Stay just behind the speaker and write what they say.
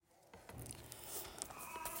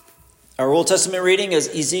Our Old Testament reading is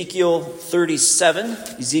Ezekiel 37,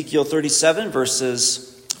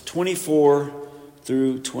 verses 24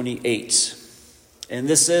 through 28. And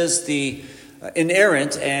this is the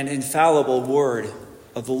inerrant and infallible word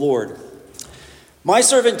of the Lord. My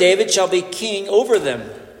servant David shall be king over them,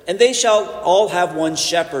 and they shall all have one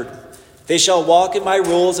shepherd. They shall walk in my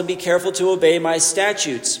rules and be careful to obey my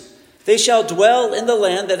statutes. They shall dwell in the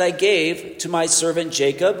land that I gave to my servant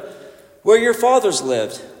Jacob, where your fathers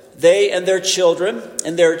lived. They and their children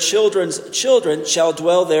and their children's children shall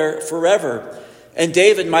dwell there forever. And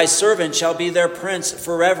David, my servant, shall be their prince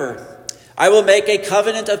forever. I will make a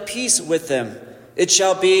covenant of peace with them. It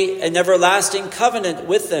shall be an everlasting covenant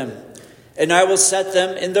with them. And I will set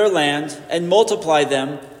them in their land and multiply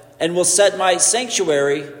them, and will set my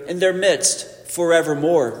sanctuary in their midst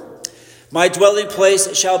forevermore. My dwelling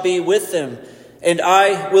place shall be with them, and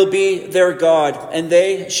I will be their God, and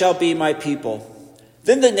they shall be my people.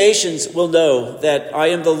 Then the nations will know that I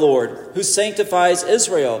am the Lord, who sanctifies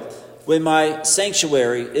Israel, when my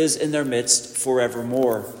sanctuary is in their midst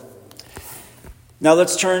forevermore. Now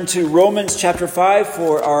let's turn to Romans chapter 5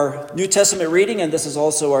 for our New Testament reading, and this is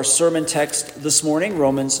also our sermon text this morning,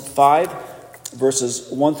 Romans 5, verses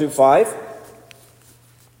 1 through 5.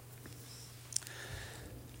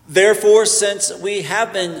 Therefore, since we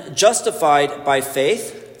have been justified by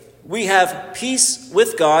faith, we have peace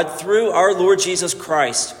with God through our Lord Jesus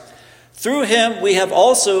Christ. Through him we have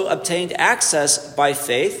also obtained access by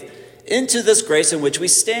faith into this grace in which we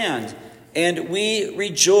stand, and we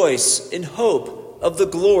rejoice in hope of the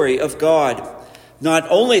glory of God. Not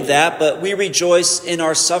only that, but we rejoice in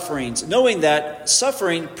our sufferings, knowing that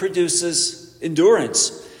suffering produces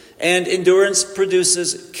endurance, and endurance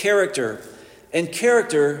produces character, and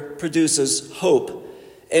character produces hope.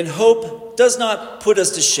 And hope does not put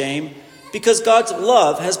us to shame, because God's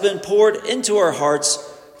love has been poured into our hearts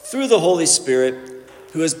through the Holy Spirit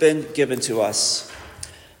who has been given to us.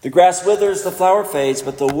 The grass withers, the flower fades,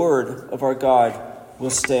 but the word of our God will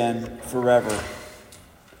stand forever.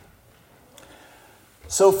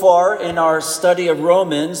 So far in our study of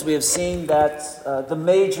Romans, we have seen that the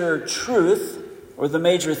major truth or the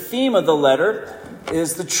major theme of the letter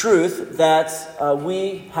is the truth that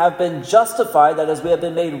we have been justified, that is, we have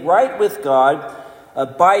been made right with God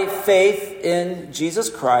by faith in Jesus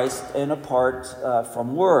Christ and apart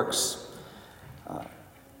from works.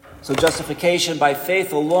 So justification by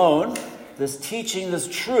faith alone, this teaching, this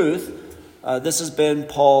truth, this has been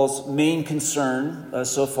Paul's main concern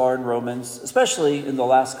so far in Romans, especially in the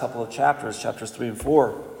last couple of chapters 3 and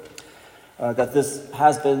 4. That this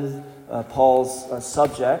has been Paul's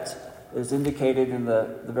subject is indicated in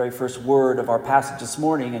the very first word of our passage this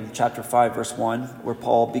morning in chapter 5, verse 1, where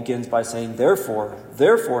Paul begins by saying,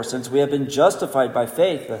 Therefore, since we have been justified by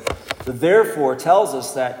faith. The therefore tells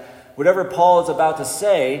us that whatever Paul is about to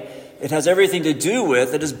say, it has everything to do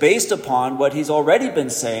with, it is based upon what he's already been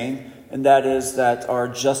saying, and that is that our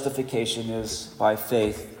justification is by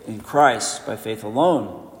faith in Christ, by faith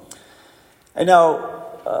alone. And now,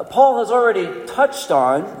 Paul has already touched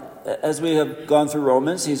on, as we have gone through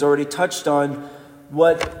Romans, he's already touched on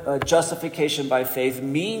what justification by faith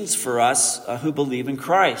means for us who believe in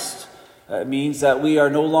Christ. It means that we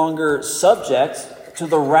are no longer subject to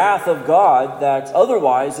the wrath of God that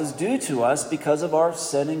otherwise is due to us because of our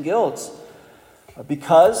sin and guilt.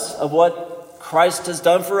 Because of what Christ has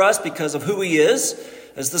done for us, because of who he is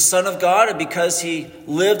as the Son of God, and because he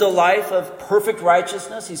lived a life of perfect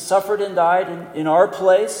righteousness, he suffered and died in our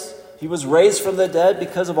place. He was raised from the dead.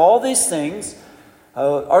 Because of all these things,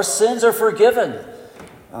 our sins are forgiven.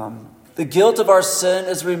 The guilt of our sin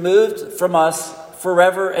is removed from us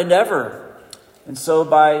forever and ever. And so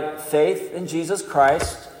by faith in Jesus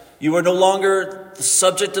Christ, you are no longer the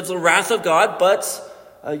subject of the wrath of God, but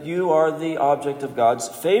you are the object of God's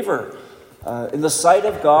favor. In the sight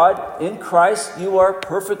of God, in Christ, you are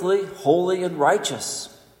perfectly holy and righteous.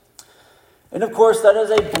 And of course, that is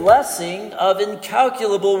a blessing of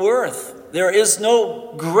incalculable worth. There is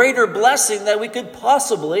no greater blessing that we could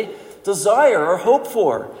possibly desire or hope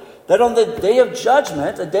for. That on the day of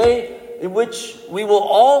judgment, a day in which we will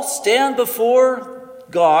all stand before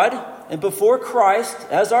God and before Christ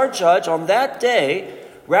as our judge, on that day,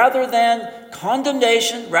 rather than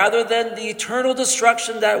condemnation, rather than the eternal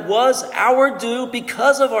destruction that was our due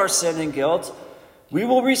because of our sin and guilt, we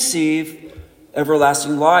will receive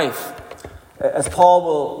everlasting life. As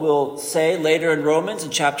Paul will say later in Romans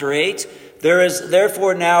in chapter 8, there is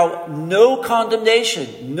therefore now no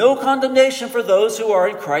condemnation for those who are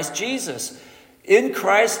in Christ Jesus. In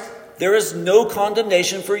Christ, there is no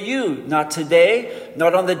condemnation for you, not today,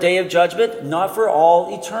 not on the day of judgment, not for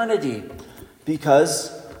all eternity,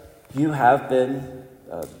 because you have been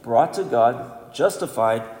brought to God,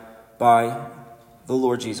 justified by the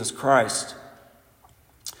Lord Jesus Christ.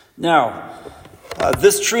 Now,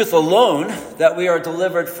 this truth alone, that we are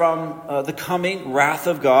delivered from the coming wrath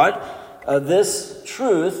of God, this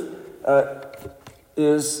truth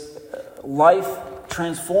is life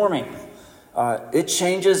transforming. It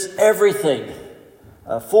changes everything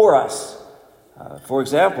for us. For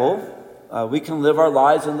example, we can live our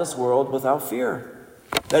lives in this world without fear.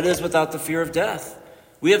 That is, without the fear of death.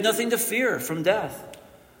 We have nothing to fear from death.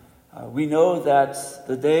 We know that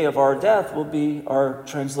the day of our death will be our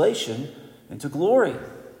translation into glory,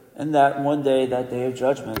 and that one day, that day of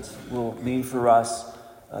judgment, will mean for us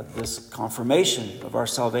this confirmation of our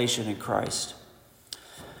salvation in Christ.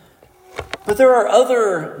 But there are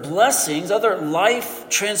other blessings, other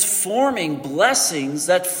life-transforming blessings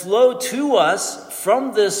that flow to us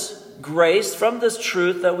from this grace, from this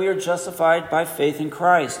truth that we are justified by faith in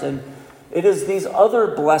Christ. And it is these other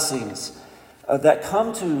blessings that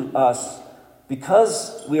come to us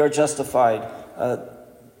because we are justified.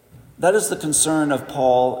 That is the concern of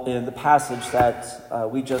Paul in the passage that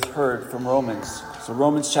we just heard from Romans. So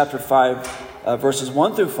Romans chapter 5, verses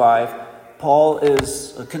 1 through 5, Paul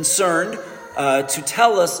is concerned to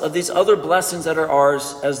tell us of these other blessings that are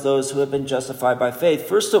ours as those who have been justified by faith.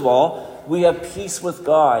 First of all, we have peace with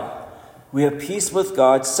God. We have peace with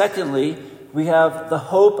God. Secondly, we have the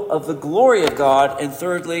hope of the glory of God. And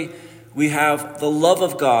thirdly, we have the love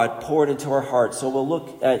of God poured into our hearts. So we'll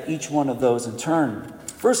look at each one of those in turn.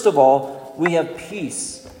 First of all, we have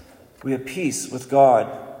peace. We have peace with God.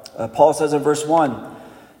 Paul says in verse 1,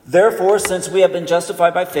 "Therefore, since we have been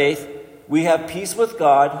justified by faith, we have peace with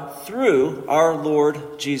God through our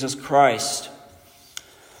Lord Jesus Christ."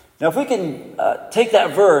 Now, if we can take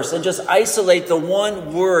that verse and just isolate the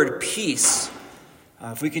one word, peace,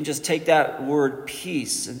 if we can just take that word,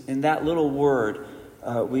 peace, in that little word,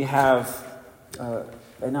 we have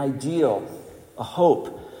an ideal, a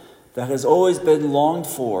hope that has always been longed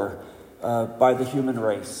for by the human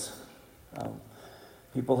race.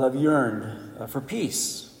 People have yearned for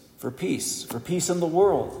peace in the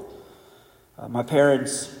world. My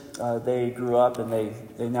parents, they grew up and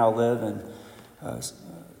they now live in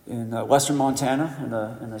western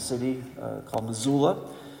Montana in a city called Missoula.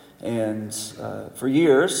 And for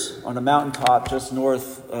years, on a mountaintop just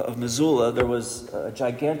north of Missoula, there was a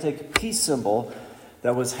gigantic peace symbol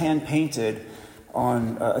that was hand-painted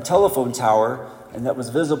on a telephone tower, and that was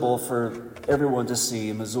visible for everyone to see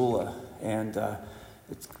in Missoula. And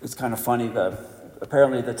it's kind of funny.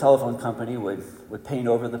 Apparently the telephone company would paint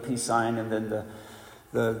over the peace sign, and then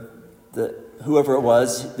the whoever it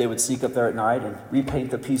was, they would sneak up there at night and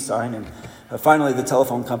repaint the peace sign. And finally the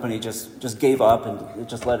telephone company just gave up and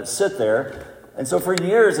just let it sit there. And so for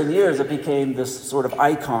years and years it became this sort of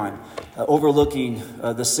icon overlooking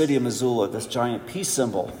the city of Missoula, this giant peace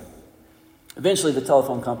symbol. Eventually the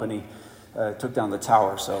telephone company took down the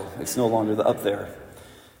tower, so it's no longer up there.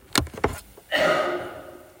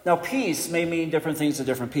 Now, peace may mean different things to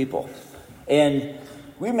different people. And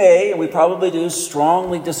we probably do,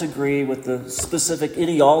 strongly disagree with the specific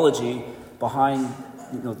ideology behind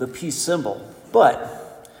the peace symbol.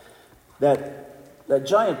 But that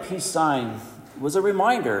giant peace sign was a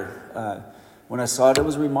reminder. When I saw it, it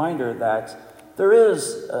was a reminder that there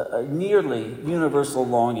is a nearly universal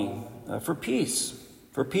longing for peace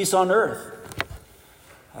on earth.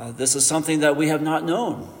 This is something that we have not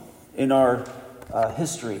known in our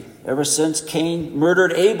history. Ever since Cain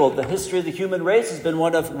murdered Abel, the history of the human race has been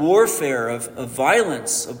one of warfare, of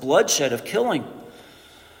violence, of bloodshed, of killing.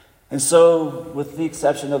 And so, with the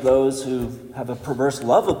exception of those who have a perverse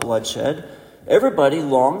love of bloodshed, everybody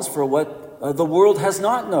longs for what the world has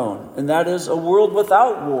not known, and that is a world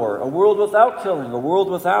without war, a world without killing, a world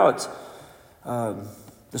without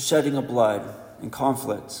the shedding of blood and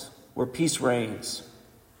conflict, where peace reigns.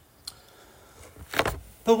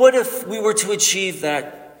 But what if we were to achieve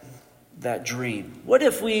that dream? What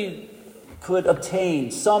if we could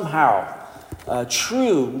obtain somehow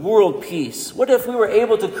true world peace? What if we were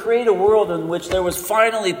able to create a world in which there was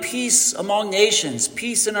finally peace among nations,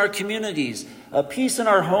 peace in our communities, peace in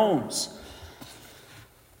our homes?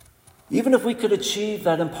 Even if we could achieve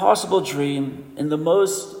that impossible dream in the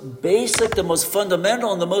most basic, the most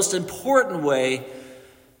fundamental, and the most important way,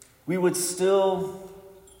 we would still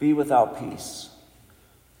be without peace.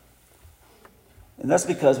 And that's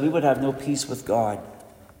because we would have no peace with God.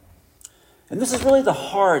 And this is really the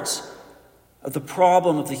heart of the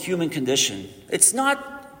problem of the human condition. It's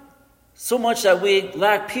not so much that we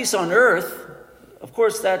lack peace on earth. Of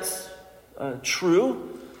course, that's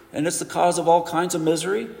true, and it's the cause of all kinds of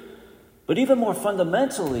misery. But even more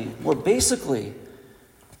fundamentally, more basically,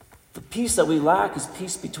 the peace that we lack is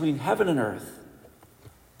peace between heaven and earth.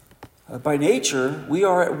 By nature, we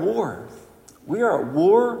are at war. We are at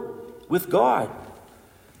war with God.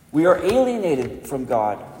 We are alienated from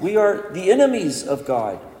God. We are the enemies of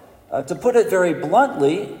God. To put it very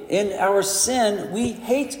bluntly, in our sin, we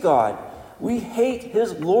hate God. We hate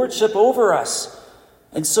his lordship over us.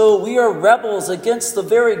 And so we are rebels against the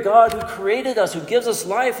very God who created us, who gives us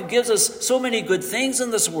life, who gives us so many good things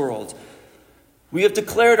in this world. We have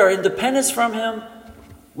declared our independence from him.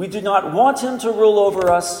 We do not want him to rule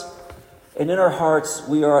over us. And in our hearts,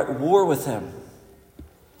 we are at war with him.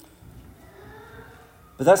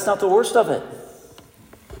 But that's not the worst of it.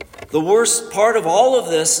 The worst part of all of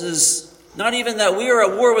this is not even that we are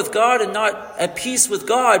at war with God and not at peace with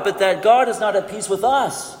God, but that God is not at peace with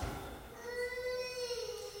us.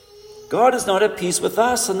 God is not at peace with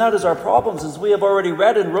us, and that is our problems, as we have already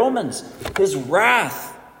read in Romans. His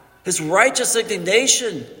wrath, his righteous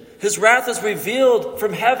indignation, his wrath is revealed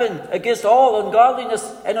from heaven against all ungodliness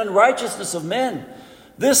and unrighteousness of men.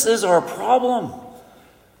 This is our problem.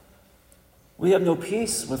 We have no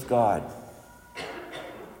peace with God.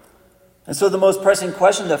 And so the most pressing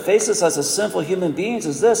question that faces us as sinful human beings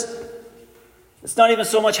is this. It's not even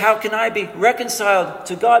so much how can I be reconciled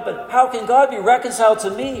to God, but how can God be reconciled to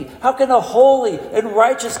me? How can a holy and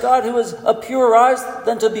righteous God who is of purer eyes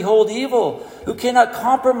than to behold evil, who cannot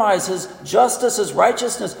compromise his justice, his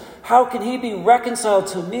righteousness, how can he be reconciled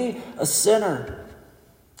to me, a sinner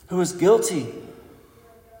who is guilty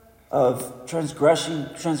of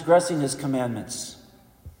transgressing his commandments?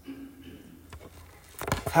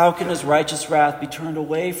 How can his righteous wrath be turned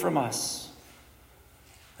away from us?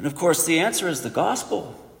 And of course, the answer is the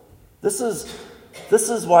gospel. This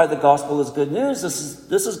is why the gospel is good news.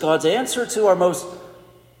 This is God's answer to our most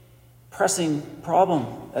pressing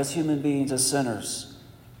problem as human beings, as sinners.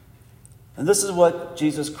 And this is what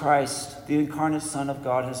Jesus Christ, the incarnate Son of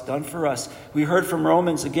God, has done for us. We heard from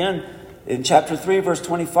Romans again in chapter 3, verse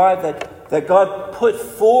 25, that God put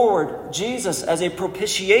forward Jesus as a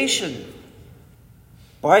propitiation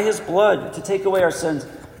by his blood to take away our sins.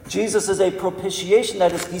 Jesus is a propitiation,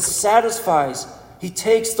 that is, he satisfies. He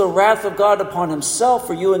takes the wrath of God upon himself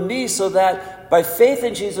for you and me, so that by faith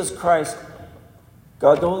in Jesus Christ,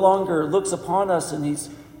 God no longer looks upon us and he's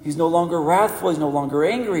no longer wrathful, he's no longer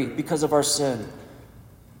angry because of our sin.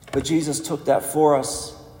 But Jesus took that for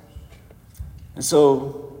us. And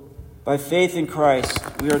so, by faith in Christ,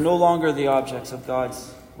 we are no longer the objects of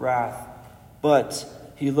God's wrath, but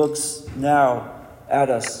he looks now at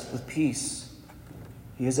us with peace.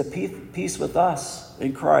 He is at peace with us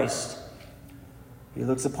in Christ. He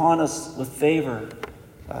looks upon us with favor.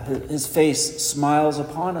 His face smiles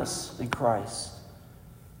upon us in Christ.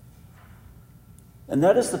 And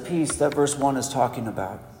that is the peace that verse 1 is talking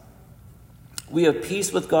about. We have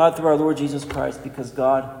peace with God through our Lord Jesus Christ because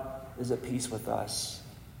God is at peace with us.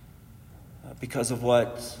 Because of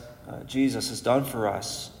what Jesus has done for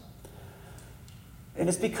us. And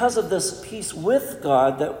it's because of this peace with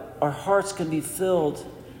God that our hearts can be filled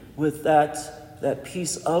with that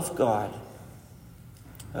peace of God.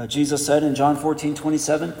 Jesus said in John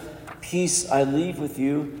 14:27, "Peace I leave with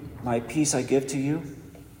you, my peace I give to you."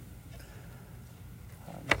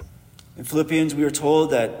 In Philippians, we are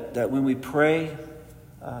told that when we pray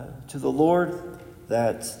to the Lord,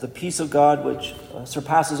 that the peace of God, which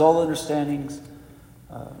surpasses all understandings,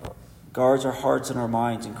 guards our hearts and our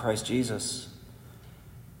minds in Christ Jesus.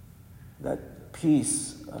 That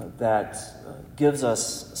peace that gives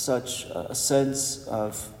us such a sense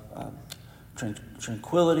of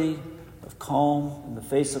tranquility, of calm in the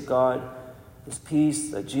face of God. This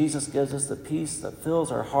peace that Jesus gives us, the peace that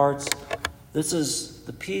fills our hearts. This is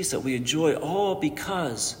the peace that we enjoy, all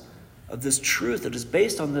because of this truth. It is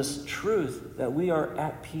based on this truth that we are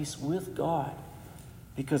at peace with God,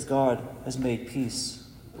 because God has made peace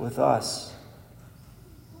with us.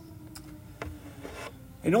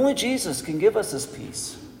 And only Jesus can give us this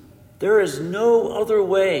peace. There is no other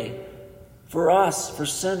way for us, for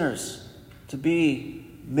sinners, to be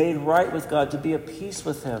made right with God, to be at peace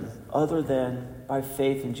with him, other than by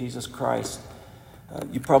faith in Jesus Christ.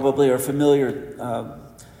 You probably are familiar.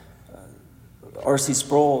 R.C.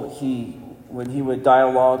 Sproul, when he would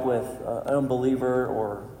dialogue with an unbeliever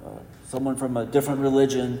or someone from a different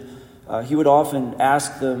religion, he would often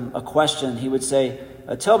ask them a question. He would say,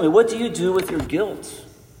 "Tell me, what do you do with your guilt?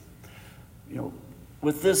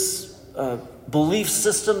 With this belief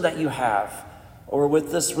system that you have, or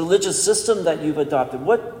with this religious system that you've adopted,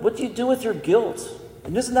 what do you do with your guilt?"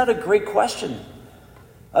 And isn't that a great question?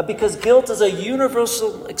 because guilt is a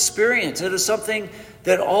universal experience. It is something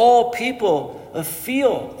that all people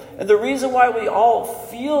feel. And the reason why we all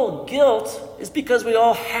feel guilt is because we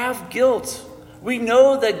all have guilt. We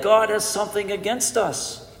know that God has something against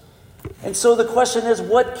us. And so the question is,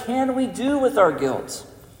 what can we do with our guilt?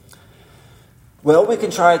 Well, we can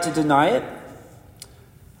try to deny it.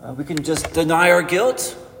 We can just deny our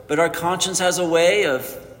guilt, but our conscience has a way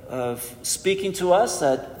of speaking to us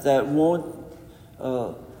that won't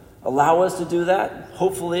allow us to do that.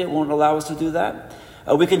 Hopefully it won't allow us to do that.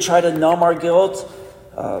 We can try to numb our guilt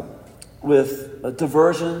with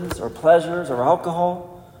diversions or pleasures or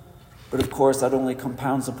alcohol, but of course that only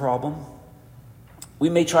compounds the problem. We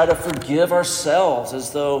may try to forgive ourselves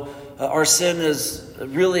as though our sin is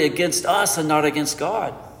really against us and not against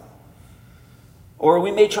God. Or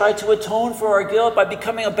we may try to atone for our guilt by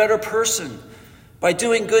becoming a better person, by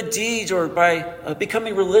doing good deeds, or by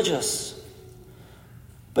becoming religious.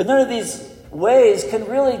 But none of these ways can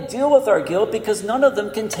really deal with our guilt because none of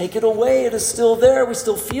them can take it away. It is still there. We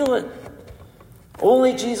still feel it.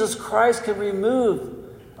 Only Jesus Christ can remove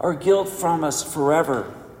our guilt from us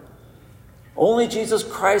forever. Only Jesus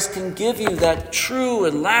Christ can give you that true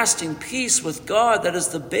and lasting peace with God that is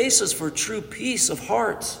the basis for true peace of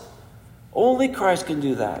heart. Only Christ can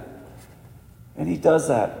do that. And he does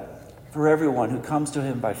that for everyone who comes to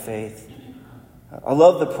him by faith. I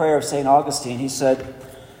love the prayer of St. Augustine. He said,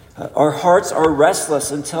 "Our hearts are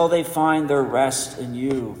restless until they find their rest in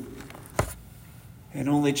you." And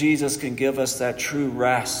only Jesus can give us that true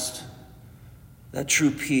rest, that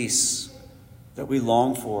true peace that we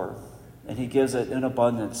long for. And he gives it in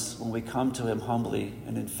abundance when we come to him humbly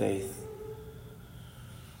and in faith.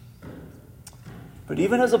 But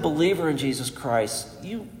even as a believer in Jesus Christ,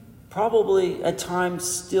 you probably at times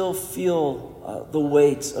still feel the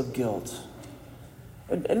weight of guilt.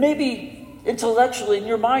 And maybe intellectually in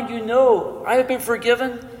your mind you know, I have been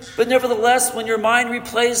forgiven. But nevertheless, when your mind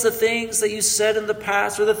replays the things that you said in the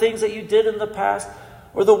past, or the things that you did in the past,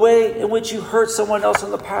 or the way in which you hurt someone else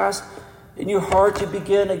in the past, in your heart you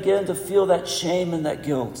begin again to feel that shame and that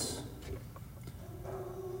guilt.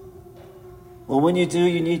 Well, when you do,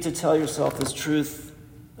 you need to tell yourself this truth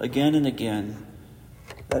again and again,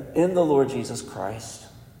 that in the Lord Jesus Christ,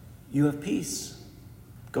 you have peace.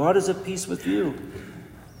 God is at peace with you.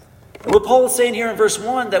 And what Paul is saying here in verse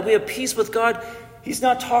 1, that we have peace with God, he's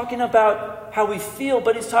not talking about how we feel,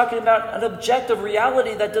 but he's talking about an objective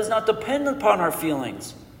reality that does not depend upon our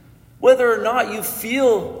feelings. Whether or not you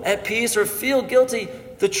feel at peace or feel guilty,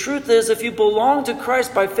 the truth is, if you belong to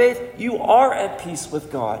Christ by faith, you are at peace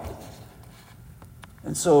with God.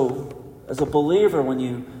 And so, as a believer, when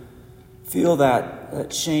you feel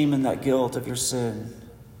that shame and that guilt of your sin,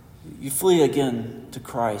 you flee again to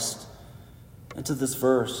Christ and to this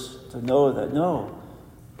verse to know that, no,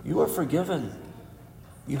 you are forgiven.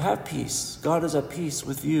 You have peace. God is at peace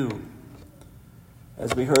with you.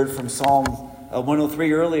 As we heard from Psalm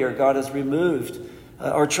 103 earlier, God has removed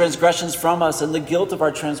our transgressions from us and the guilt of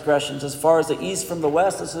our transgressions as far as the east from the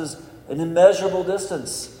west. This is an immeasurable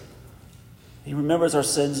distance. He remembers our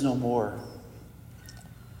sins no more.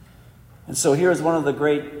 And so here is one of the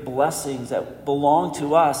great blessings that belong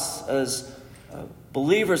to us as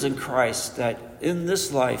believers in Christ, that in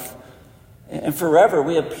this life and forever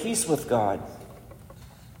we have peace with God.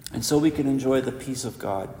 And so we can enjoy the peace of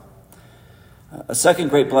God. A second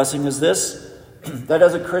great blessing is this, that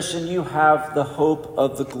as a Christian you have the hope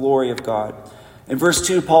of the glory of God. In verse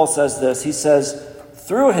 2, Paul says this. He says,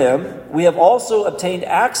 "Through him we have also obtained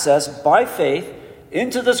access by faith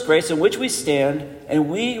into this grace in which we stand, and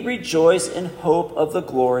we rejoice in hope of the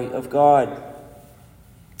glory of God."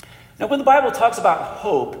 Now, when the Bible talks about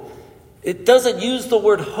hope, it doesn't use the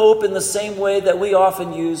word hope in the same way that we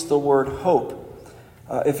often use the word hope.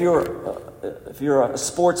 If you're a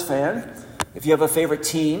sports fan, if you have a favorite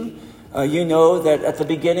team, you know that at the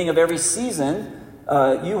beginning of every season,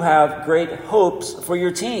 you have great hopes for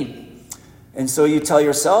your team. And so you tell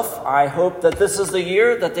yourself, I hope that this is the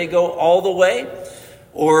year that they go all the way.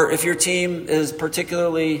 Or if your team is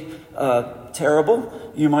particularly terrible,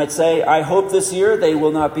 you might say, I hope this year they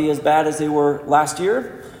will not be as bad as they were last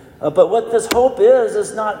year. But what this hope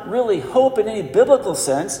is not really hope in any biblical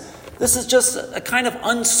sense. This is just a kind of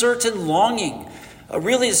uncertain longing.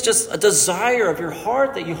 Really, it's just a desire of your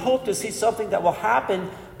heart that you hope to see something that will happen,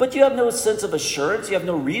 but you have no sense of assurance. You have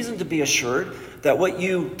no reason to be assured that what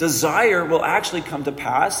you desire will actually come to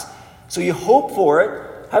pass. So you hope for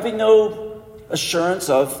it, having no assurance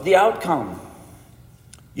of the outcome.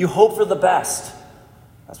 You hope for the best.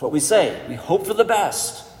 That's what we say. We hope for the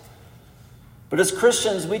best. But as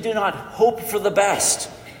Christians, we do not hope for the best.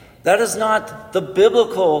 That is not the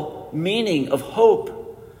biblical meaning of hope.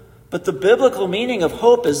 But the biblical meaning of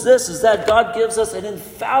hope is this, is that God gives us an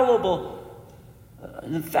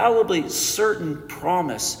infallibly certain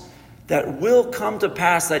promise that will come to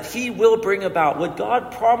pass, that he will bring about. What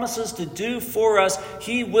God promises to do for us,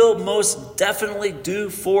 he will most definitely do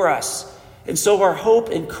for us. And so our hope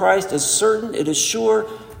in Christ is certain, it is sure,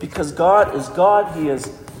 because God is God. He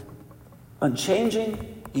is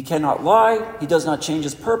unchanging. He cannot lie. He does not change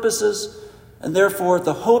his purposes. And therefore,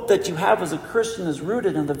 the hope that you have as a Christian is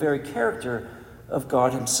rooted in the very character of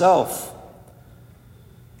God himself.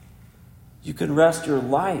 You can rest your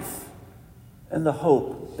life in the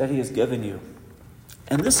hope that he has given you.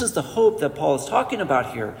 And this is the hope that Paul is talking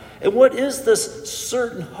about here. And what is this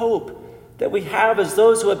certain hope that we have as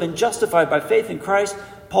those who have been justified by faith in Christ?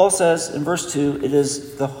 Paul says in verse 2, it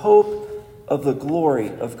is the hope of the glory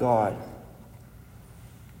of God.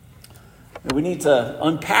 And we need to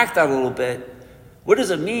unpack that a little bit. What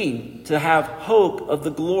does it mean to have hope of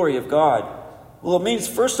the glory of God? Well, it means,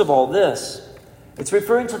 first of all, this. It's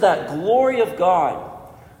referring to that glory of God.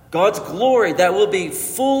 God's glory that will be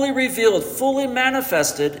fully revealed, fully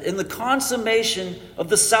manifested in the consummation of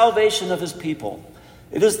the salvation of his people.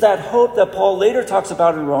 It is that hope that Paul later talks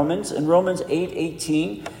about in Romans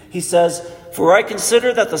 8:18. He says, "For I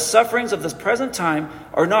consider that the sufferings of this present time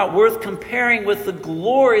are not worth comparing with the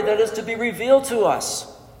glory that is to be revealed to us."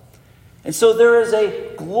 And so there is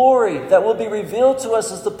a glory that will be revealed to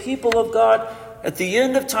us as the people of God at the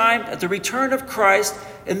end of time, at the return of Christ.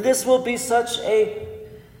 And this will be such a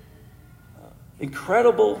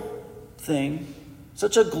incredible thing,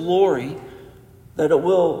 such a glory, that it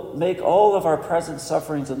will make all of our present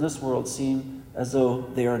sufferings in this world seem as though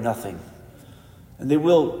they are nothing. And they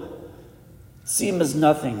will seem as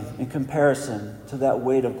nothing in comparison to that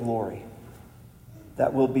weight of glory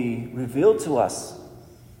that will be revealed to us.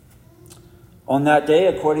 On that day,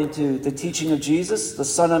 according to the teaching of Jesus, the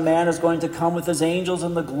Son of Man is going to come with his angels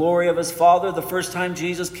in the glory of his Father. The first time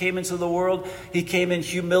Jesus came into the world, he came in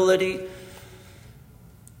humility.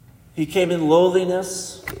 He came in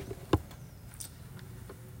lowliness.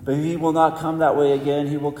 But he will not come that way again.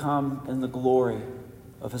 He will come in the glory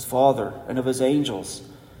of his Father and of his angels.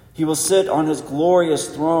 He will sit on his glorious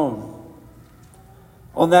throne.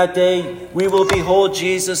 On that day, we will behold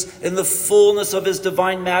Jesus in the fullness of his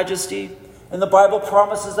divine majesty. And the Bible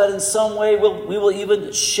promises that in some way we will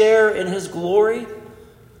even share in his glory.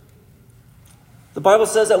 The Bible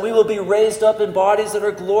says that we will be raised up in bodies that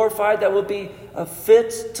are glorified, that will be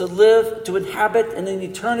fit to live, to inhabit in an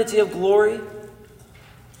eternity of glory.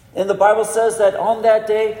 And the Bible says that on that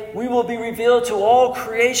day, we will be revealed to all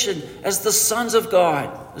creation as the sons of God,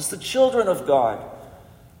 as the children of God.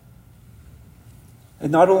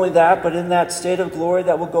 And not only that, but in that state of glory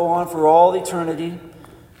that will go on for all eternity,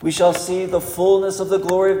 we shall see the fullness of the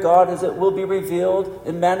glory of God as it will be revealed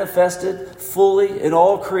and manifested fully in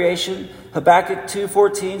all creation. Habakkuk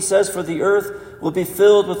 2:14 says, "For the earth will be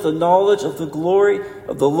filled with the knowledge of the glory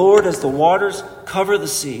of the Lord as the waters cover the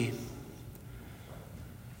sea."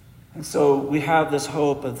 And so we have this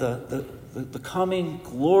hope of the coming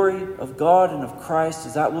glory of God and of Christ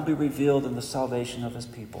as that will be revealed in the salvation of his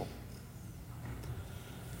people.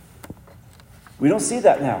 We don't see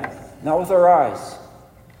that now, not with our eyes.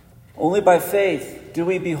 Only by faith do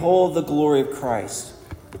we behold the glory of Christ.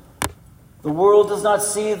 The world does not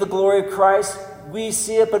see the glory of Christ. We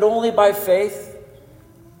see it, but only by faith.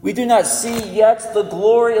 We do not see yet the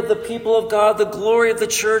glory of the people of God, the glory of the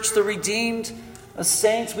church, the redeemed, the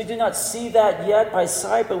saints. We do not see that yet by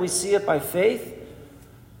sight, but we see it by faith.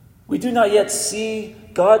 We do not yet see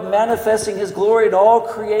God manifesting his glory in all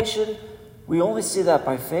creation. We only see that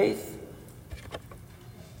by faith.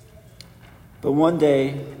 But one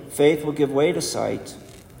day, faith will give way to sight,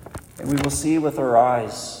 and we will see with our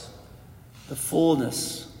eyes the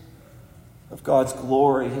fullness of God's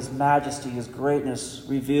glory, his majesty, his greatness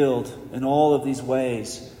revealed in all of these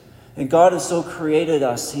ways. And God has so created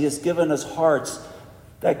us. He has given us hearts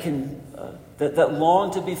that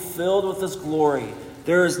long to be filled with his glory.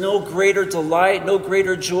 There is no greater delight, no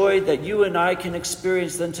greater joy that you and I can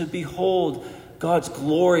experience than to behold God's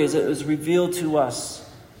glory as it is revealed to us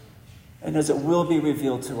and as it will be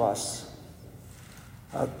revealed to us.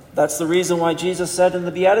 That's the reason why Jesus said in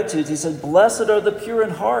the Beatitudes, he said, "Blessed are the pure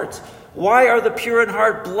in heart." Why are the pure in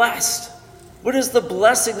heart blessed? What is the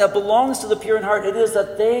blessing that belongs to the pure in heart? It is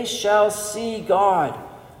that they shall see God.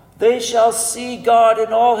 They shall see God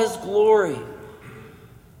in all his glory.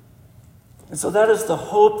 And so that is the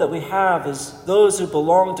hope that we have as those who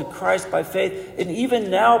belong to Christ by faith. And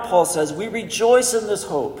even now, Paul says, we rejoice in this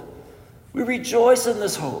hope. We rejoice in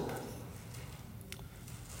this hope.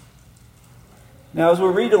 Now, as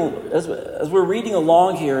we're reading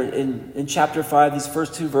along here in chapter 5, these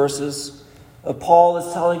first two verses, Paul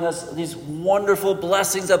is telling us these wonderful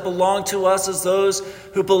blessings that belong to us as those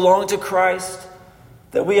who belong to Christ,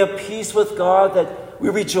 that we have peace with God, that we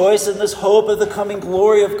rejoice in this hope of the coming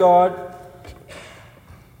glory of God.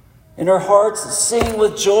 And our hearts sing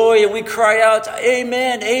with joy and we cry out,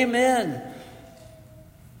 Amen, Amen.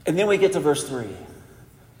 And then we get to verse 3.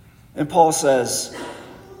 And Paul says,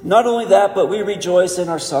 not only that, but we rejoice in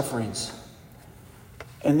our sufferings.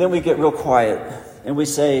 And then we get real quiet and we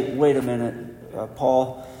say, wait a minute,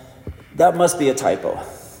 Paul, that must be a typo.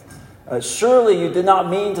 Surely you did not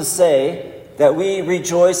mean to say that we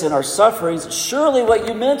rejoice in our sufferings. Surely what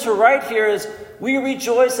you meant to write here is we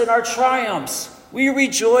rejoice in our triumphs. We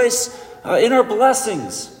rejoice in our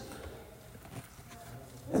blessings.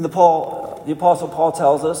 And the Apostle Paul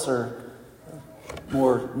tells us, or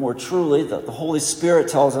more truly, the Holy Spirit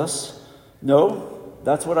tells us, no,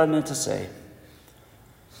 that's what I meant to say.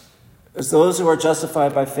 As those who are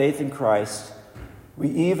justified by faith in Christ, we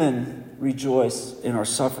even rejoice in our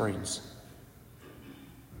sufferings.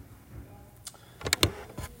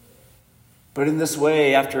 But in this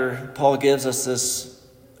way, after Paul gives us this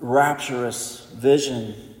rapturous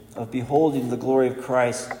vision of beholding the glory of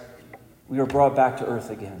Christ, we are brought back to earth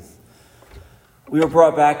again. We are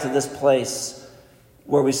brought back to this place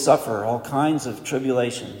where we suffer all kinds of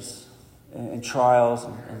tribulations and trials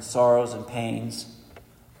and sorrows and pains.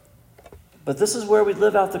 But this is where we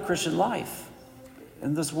live out the Christian life,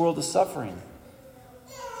 in this world of suffering.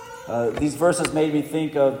 These verses made me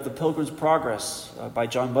think of The Pilgrim's Progress by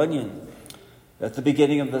John Bunyan. At the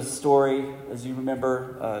beginning of the story, as you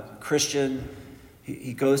remember, Christian,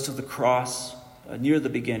 he goes to the cross near the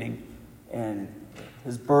beginning, and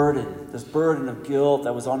this burden of guilt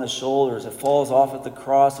that was on his shoulders, it falls off at the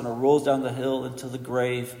cross and it rolls down the hill into the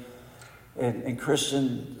grave. And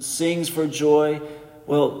Christian sings for joy.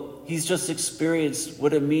 Well, he's just experienced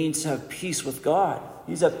what it means to have peace with God.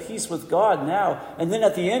 He's at peace with God now. And then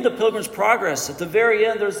at the end of Pilgrim's Progress, at the very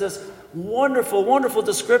end, there's this wonderful, wonderful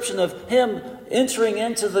description of him entering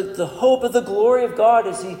into the hope of the glory of God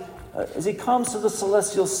as he comes to the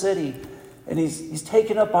celestial city. And he's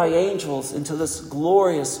taken up by angels into this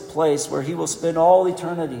glorious place where he will spend all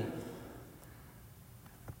eternity.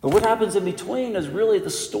 But what happens in between is really the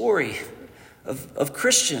story of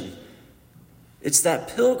Christian. It's that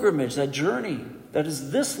pilgrimage, that journey, that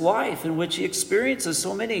is this life in which he experiences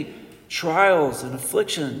so many trials and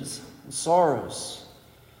afflictions and sorrows.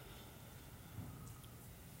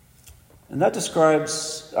 And that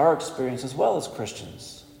describes our experience as well as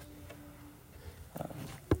Christians.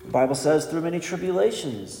 The Bible says, through many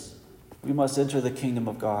tribulations, we must enter the kingdom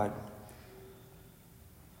of God.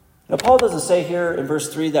 Now, Paul doesn't say here in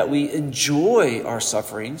verse 3 that we enjoy our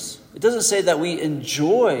sufferings. It doesn't say that we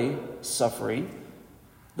enjoy suffering.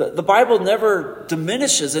 The Bible never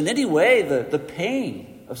diminishes in any way the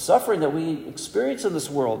pain of suffering that we experience in this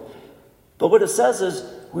world. But what it says is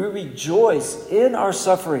we rejoice in our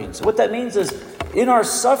sufferings. What that means is in our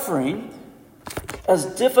suffering, as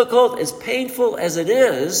difficult, as painful as it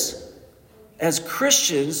is, as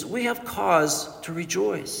Christians, we have cause to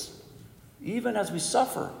rejoice, even as we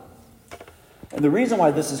suffer. And the reason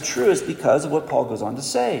why this is true is because of what Paul goes on to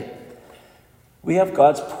say. We have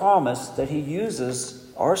God's promise that he uses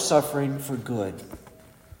our suffering for good.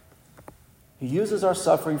 He uses our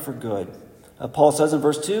suffering for good. Paul says in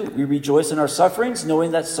verse 2, we rejoice in our sufferings,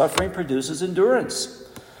 knowing that suffering produces endurance.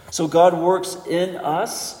 So God works in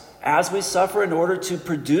us as we suffer in order to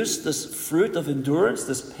produce this fruit of endurance,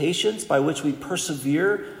 this patience by which we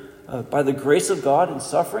persevere by the grace of God in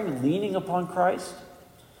suffering, leaning upon Christ.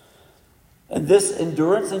 And this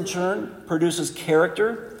endurance in turn produces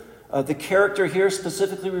character. The character here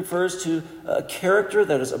specifically refers to a character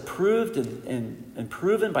that is approved and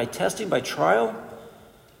proven by testing, by trial.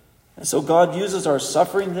 And so God uses our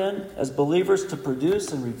suffering then as believers to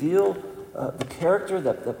produce and reveal the character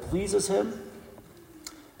that pleases him.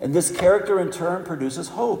 And this character in turn produces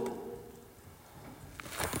hope.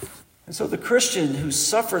 And so the Christian who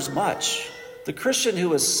suffers much, the Christian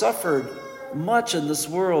who has suffered much in this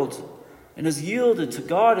world and has yielded to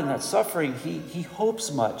God in that suffering, he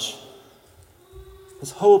hopes much. His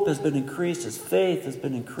hope has been increased, his faith has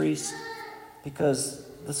been increased, because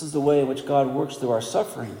this is the way in which God works through our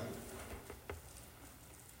suffering.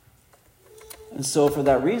 And so for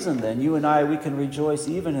that reason then, you and I, we can rejoice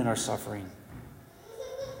even in our suffering,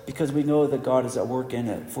 because we know that God is at work in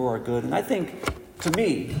it for our good. And I think, to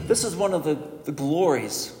me, this is one of the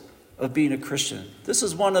glories of being a Christian. This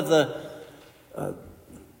is one of the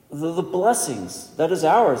blessings that is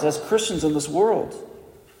ours as Christians in this world.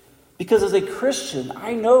 Because as a Christian,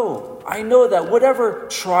 I know that whatever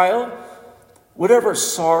trial, whatever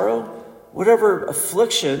sorrow, whatever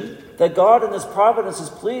affliction that God in His providence is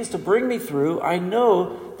pleased to bring me through, I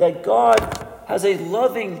know that God has a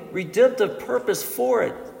loving, redemptive purpose for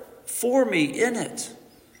it, for me in it.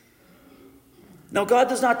 Now, God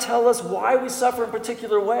does not tell us why we suffer in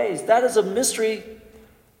particular ways. That is a mystery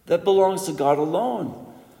that belongs to God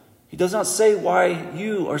alone. He does not say why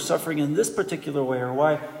you are suffering in this particular way or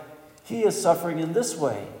why He is suffering in this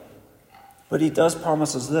way. But He does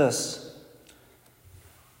promise us this,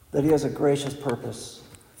 that He has a gracious purpose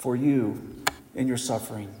for you in your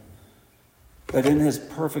suffering. That in His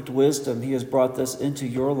perfect wisdom, He has brought this into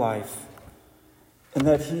your life. And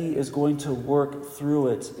that He is going to work through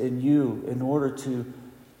it in you in order to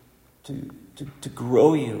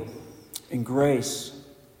grow you in grace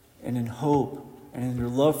and in hope and in your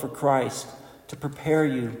love for Christ, to prepare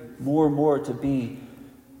you more and more to be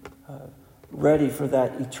ready for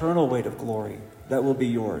that eternal weight of glory that will be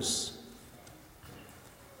yours.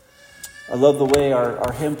 I love the way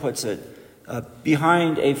our hymn puts it.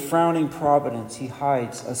 Behind a frowning providence, He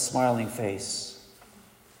hides a smiling face.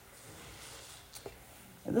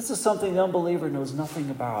 And this is something the unbeliever knows nothing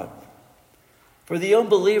about. For the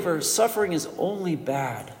unbeliever, suffering is only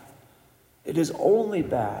bad. It is only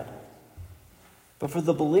bad. But for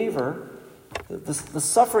the believer, the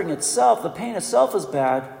suffering itself, the pain itself is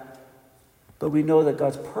bad, but we know that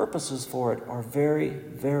God's purposes for it are very,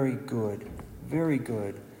 very good. Very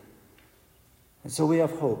good. And so we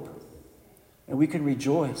have hope. And we can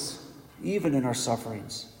rejoice, even in our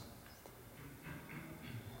sufferings.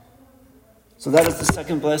 So that is the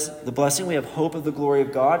second blessing. We have hope of the glory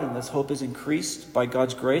of God, and this hope is increased by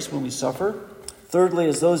God's grace when we suffer. Thirdly,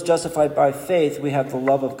 as those justified by faith, we have the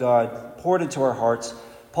love of God poured into our hearts.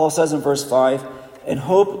 Paul says in verse 5, and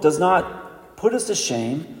hope does not put us to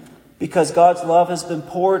shame, because God's love has been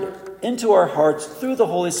poured into our hearts through the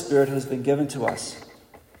Holy Spirit who has been given to us.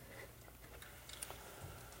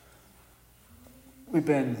 We've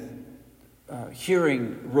been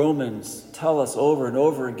hearing Romans tell us over and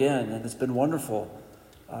over again, and it's been wonderful.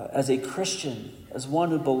 As a Christian, as one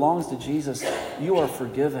who belongs to Jesus, you are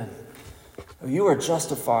forgiven. You are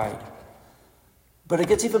justified. But it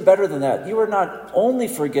gets even better than that. You are not only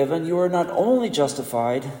forgiven, you are not only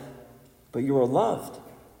justified, but you are loved.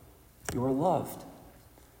 You are loved.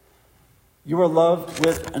 You are loved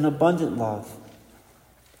with an abundant love.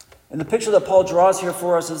 And the picture that Paul draws here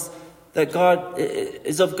for us is that God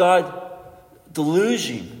is of God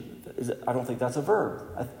deluging. I don't think that's a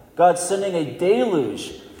verb. God sending a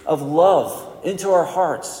deluge of love into our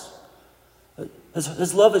hearts.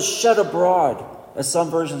 His love is shed abroad, as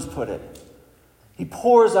some versions put it. He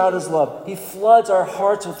pours out His love. He floods our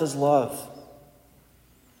hearts with His love.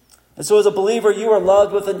 And so as a believer, you are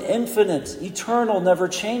loved with an infinite, eternal,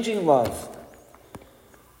 never-changing love.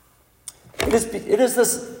 It is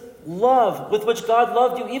this love with which God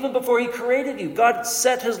loved you even before He created you. God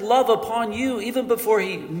set His love upon you even before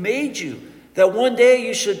He made you. That one day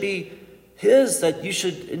you should be His, that you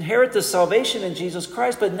should inherit this salvation in Jesus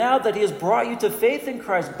Christ. But now that He has brought you to faith in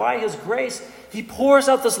Christ by His grace, He pours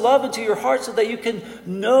out this love into your heart so that you can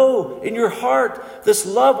know in your heart this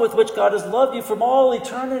love with which God has loved you from all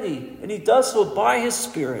eternity. And He does so by His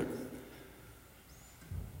Spirit.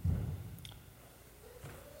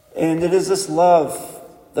 And it is this love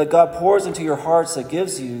that God pours into your hearts that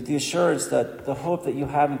gives you the assurance that the hope that you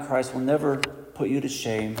have in Christ will never put you to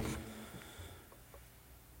shame.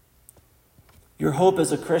 Your hope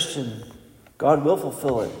as a Christian, God will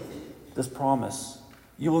fulfill it, this promise.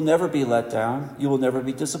 You will never be let down. You will never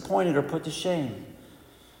be disappointed or put to shame.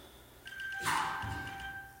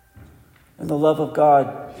 And the love of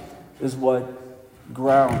God is what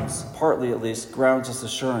grounds, partly at least, grounds this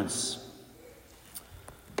assurance.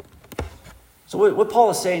 So what Paul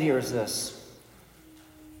is saying here is this.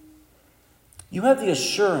 You have the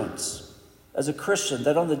assurance as a Christian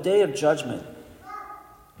that on the day of judgment,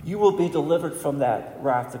 you will be delivered from that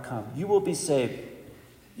wrath to come. You will be saved.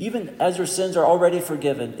 Even as your sins are already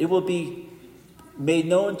forgiven, it will be made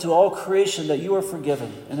known to all creation that you are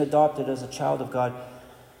forgiven and adopted as a child of God.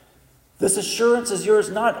 This assurance is yours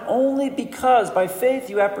not only because by faith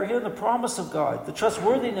you apprehend the promise of God, the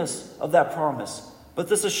trustworthiness of that promise, but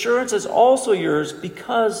this assurance is also yours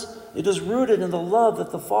because it is rooted in the love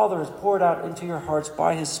that the Father has poured out into your hearts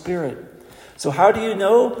by His Spirit. So how do you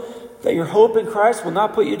know that your hope in Christ will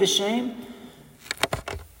not put you to shame?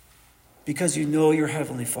 Because you know your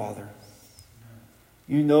Heavenly Father.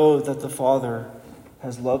 You know that the Father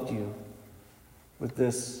has loved you with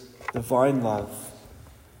this divine love.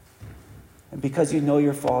 And because you know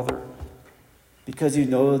your Father, because you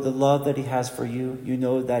know the love that he has for you. You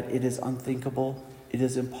know that it is unthinkable, it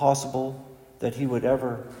is impossible that he would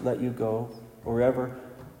ever let you go or ever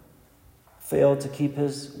fail to keep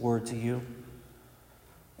his word to you.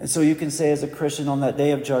 And so you can say as a Christian on that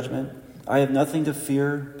day of judgment, I have nothing to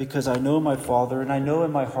fear because I know my Father, and I know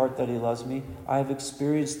in my heart that he loves me. I have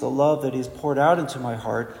experienced the love that he's poured out into my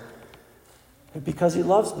heart. And because he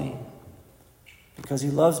loves me,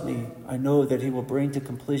 I know that he will bring to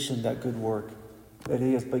completion that good work that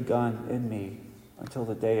he has begun in me until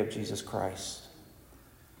the day of Jesus Christ.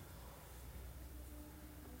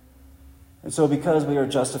 And so because we are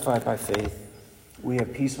justified by faith, we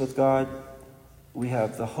have peace with God, we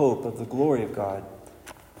have the hope of the glory of God,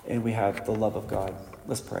 and we have the love of God.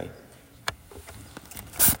 Let's pray.